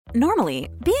Normally,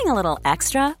 being a little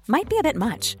extra might be a bit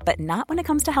much, but not when it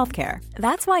comes to healthcare.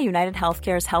 That's why United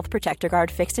Healthcare's Health Protector Guard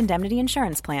fixed indemnity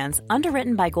insurance plans,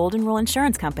 underwritten by Golden Rule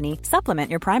Insurance Company, supplement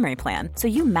your primary plan so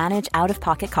you manage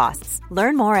out-of-pocket costs.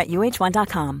 Learn more at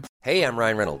UH1.com. Hey, I'm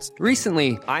Ryan Reynolds.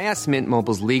 Recently, I asked Mint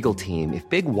Mobile's legal team if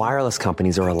big wireless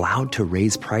companies are allowed to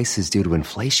raise prices due to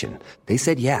inflation. They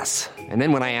said yes. And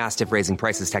then when I asked if raising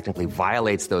prices technically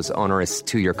violates those onerous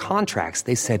two-year contracts,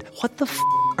 they said, "What the f***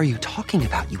 are you talking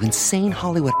about, you insane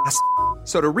Hollywood ass?"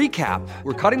 So to recap,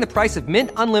 we're cutting the price of Mint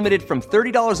Unlimited from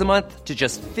 $30 a month to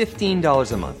just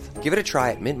 $15 a month. Give it a try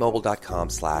at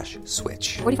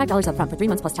mintmobile.com/switch. $45 up front for 3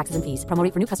 months plus taxes and fees. Promo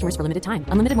rate for new customers for limited time.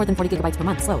 Unlimited more than 40 gigabytes per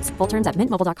month. Slows full terms at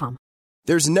mintmobile.com.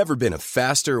 There's never been a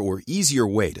faster or easier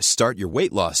way to start your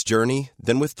weight loss journey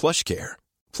than with PlushCare.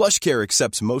 PlushCare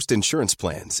accepts most insurance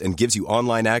plans and gives you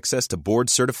online access to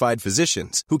board-certified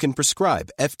physicians who can prescribe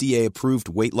FDA-approved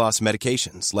weight loss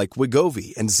medications like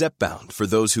Wegovy and Zepbound for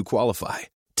those who qualify.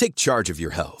 Take charge of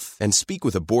your health and speak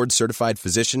with a board-certified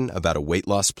physician about a weight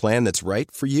loss plan that's right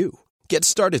for you. Get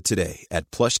started today at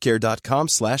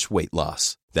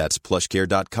plushcare.com/weight-loss. That's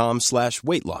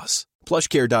plushcare.com/weight-loss.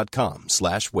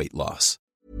 plushcare.com/weight-loss.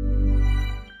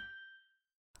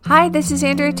 Hi, this is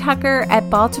Andrea Tucker at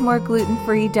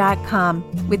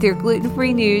BaltimoreGlutenFree.com with your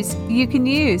gluten-free news you can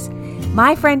use.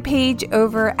 My friend Paige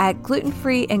over at Gluten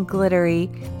Free and Glittery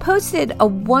posted a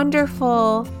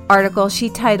wonderful article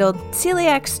she titled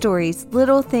Celiac Stories,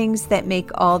 Little Things That Make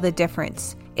All the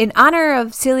Difference. In honor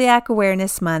of Celiac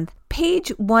Awareness Month,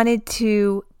 Paige wanted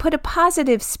to put a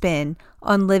positive spin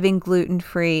on living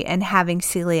gluten-free and having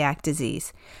celiac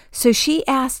disease. So she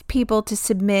asked people to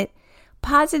submit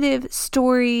positive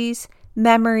stories,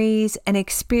 memories, and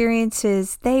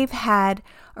experiences they've had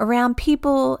around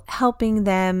people helping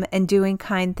them and doing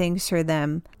kind things for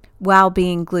them while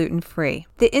being gluten-free.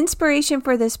 The inspiration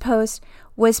for this post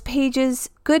was Paige's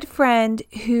good friend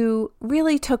who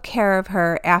really took care of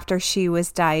her after she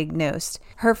was diagnosed.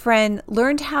 Her friend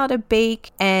learned how to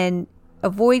bake and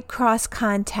avoid cross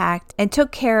contact and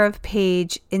took care of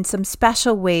Paige in some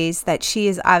special ways that she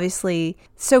is obviously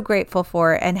so grateful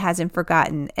for and hasn't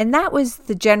forgotten. And that was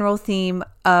the general theme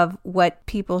of what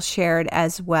people shared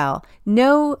as well.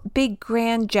 No big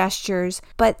grand gestures,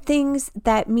 but things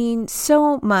that mean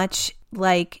so much,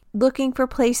 like looking for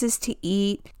places to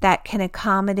eat that can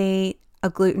accommodate a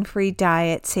gluten-free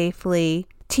diet safely,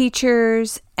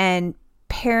 teachers and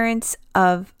parents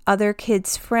of other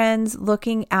kids' friends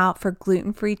looking out for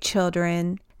gluten-free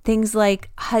children, things like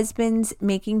husbands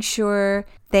making sure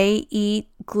they eat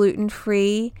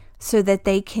gluten-free so that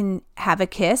they can have a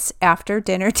kiss after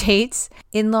dinner dates,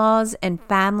 in-laws and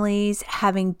families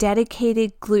having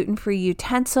dedicated gluten-free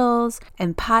utensils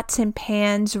and pots and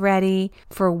pans ready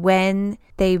for when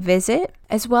they visit,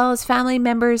 as well as family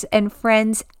members and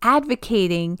friends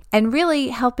advocating and really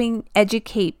helping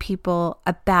educate people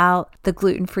about the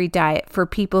gluten-free diet for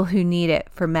people who need it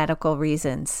for medical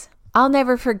reasons. I'll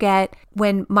never forget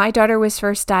when my daughter was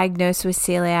first diagnosed with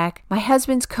celiac, my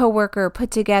husband's coworker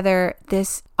put together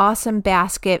this awesome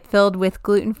basket filled with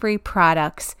gluten-free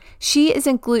products. She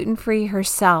isn't gluten-free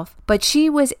herself, but she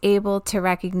was able to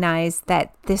recognize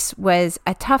that this was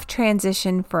a tough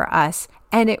transition for us.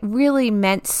 And it really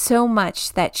meant so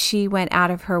much that she went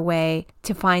out of her way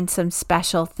to find some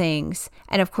special things.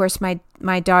 And of course, my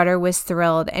daughter was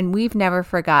thrilled, and we've never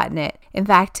forgotten it. In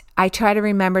fact, I try to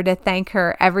remember to thank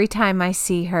her every time I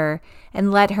see her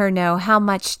and let her know how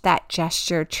much that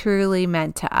gesture truly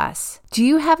meant to us. Do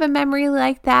you have a memory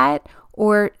like that,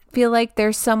 or feel like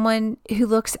there's someone who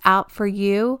looks out for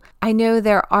you? I know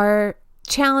there are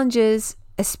challenges,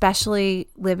 especially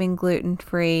living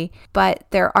gluten-free, but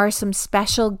there are some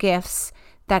special gifts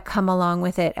that come along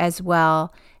with it as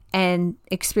well. And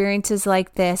experiences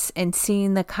like this and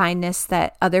seeing the kindness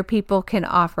that other people can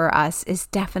offer us is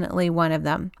definitely one of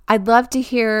them. I'd love to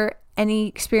hear any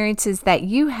experiences that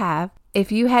you have. If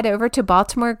you head over to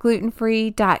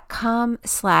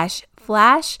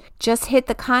BaltimoreGlutenFree.com/flash, just hit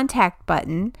the contact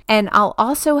button, and I'll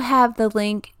also have the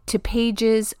link to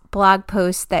Paige's blog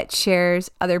post that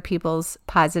shares other people's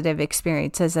positive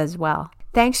experiences as well.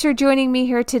 Thanks for joining me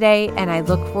here today, and I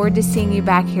look forward to seeing you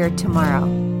back here tomorrow.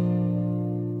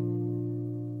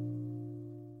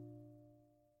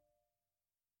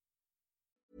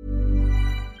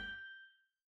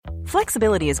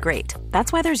 Flexibility is great.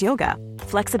 That's why there's yoga.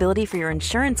 Flexibility for your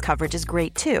insurance coverage is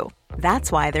great too.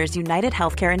 That's why there's United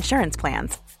Healthcare Insurance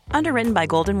Plans. Underwritten by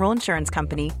Golden Rule Insurance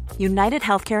Company, United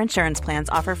Healthcare Insurance Plans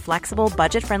offer flexible,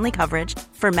 budget-friendly coverage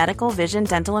for medical, vision,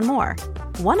 dental, and more.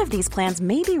 One of these plans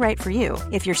may be right for you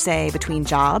if you're, say, between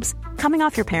jobs, coming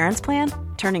off your parents' plan,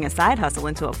 turning a side hustle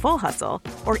into a full hustle,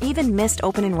 or even missed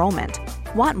open enrollment.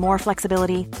 Want more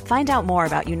flexibility? Find out more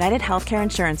about United Healthcare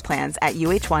Insurance Plans at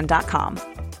uh1.com.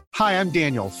 Hi, I'm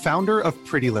Daniel, founder of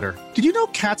Pretty Litter. Did you know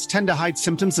cats tend to hide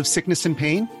symptoms of sickness and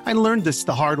pain? I learned this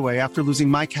the hard way after losing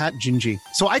my cat, Gingy.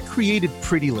 So I created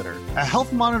Pretty Litter, a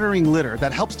health monitoring litter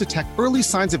that helps detect early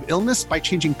signs of illness by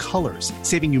changing colors,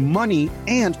 saving you money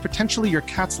and potentially your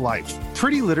cat's life.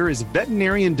 Pretty Litter is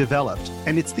veterinarian developed,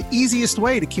 and it's the easiest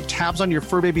way to keep tabs on your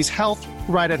fur baby's health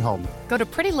right at home. Go to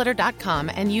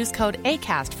prettylitter.com and use code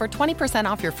ACAST for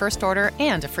 20% off your first order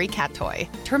and a free cat toy.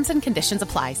 Terms and conditions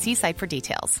apply. See site for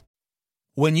details.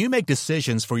 When you make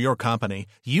decisions for your company,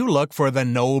 you look for the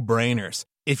no-brainers.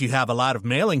 If you have a lot of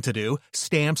mailing to do,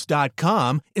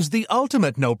 Stamps.com is the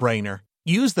ultimate no-brainer.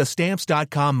 Use the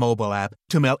Stamps.com mobile app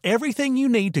to mail everything you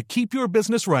need to keep your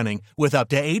business running with up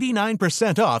to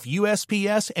 89% off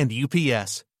USPS and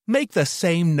UPS. Make the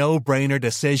same no-brainer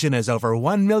decision as over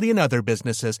 1 million other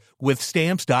businesses with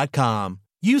Stamps.com.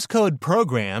 Use code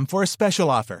PROGRAM for a special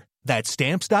offer. That's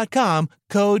Stamps.com,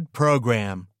 code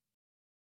PROGRAM.